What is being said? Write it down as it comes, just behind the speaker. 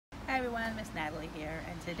Hi everyone, Miss Natalie here,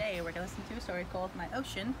 and today we're going to listen to a story called My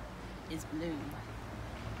Ocean is Blue.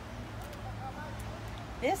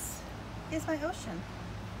 This is my ocean.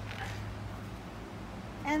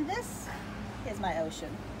 And this is my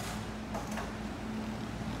ocean.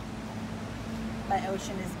 My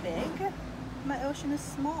ocean is big. My ocean is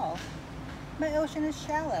small. My ocean is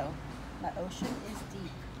shallow. My ocean is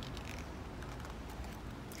deep.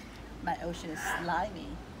 My ocean is slimy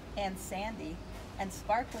and sandy and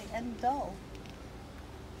sparkly and dull.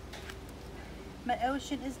 My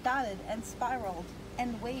ocean is dotted and spiraled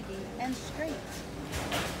and wavy and straight.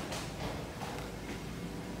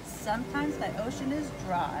 Sometimes my ocean is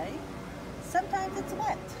dry, sometimes it's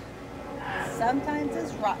wet, sometimes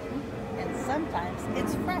it's rotten, and sometimes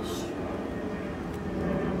it's fresh.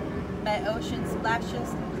 My ocean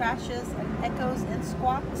splashes and crashes and echoes and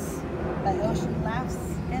squawks. My ocean laughs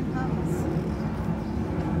and hums.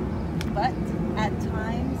 But at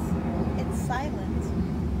times it's silent.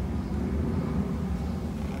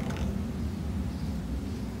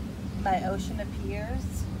 My ocean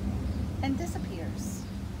appears and disappears.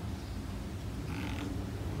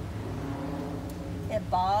 It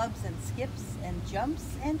bobs and skips and jumps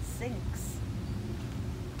and sinks.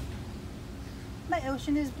 My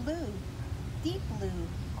ocean is blue, deep blue,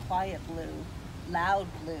 quiet blue, loud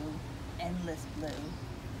blue, endless blue.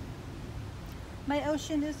 My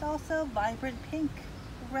ocean is also vibrant pink,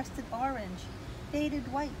 rusted orange,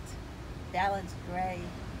 faded white, balanced gray,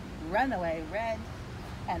 runaway red,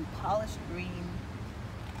 and polished green.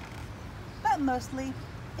 But mostly,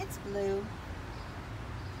 it's blue.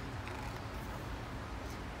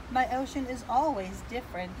 My ocean is always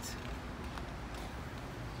different.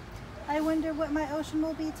 I wonder what my ocean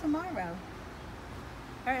will be tomorrow.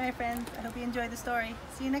 All right, my friends, I hope you enjoyed the story.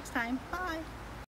 See you next time. Bye.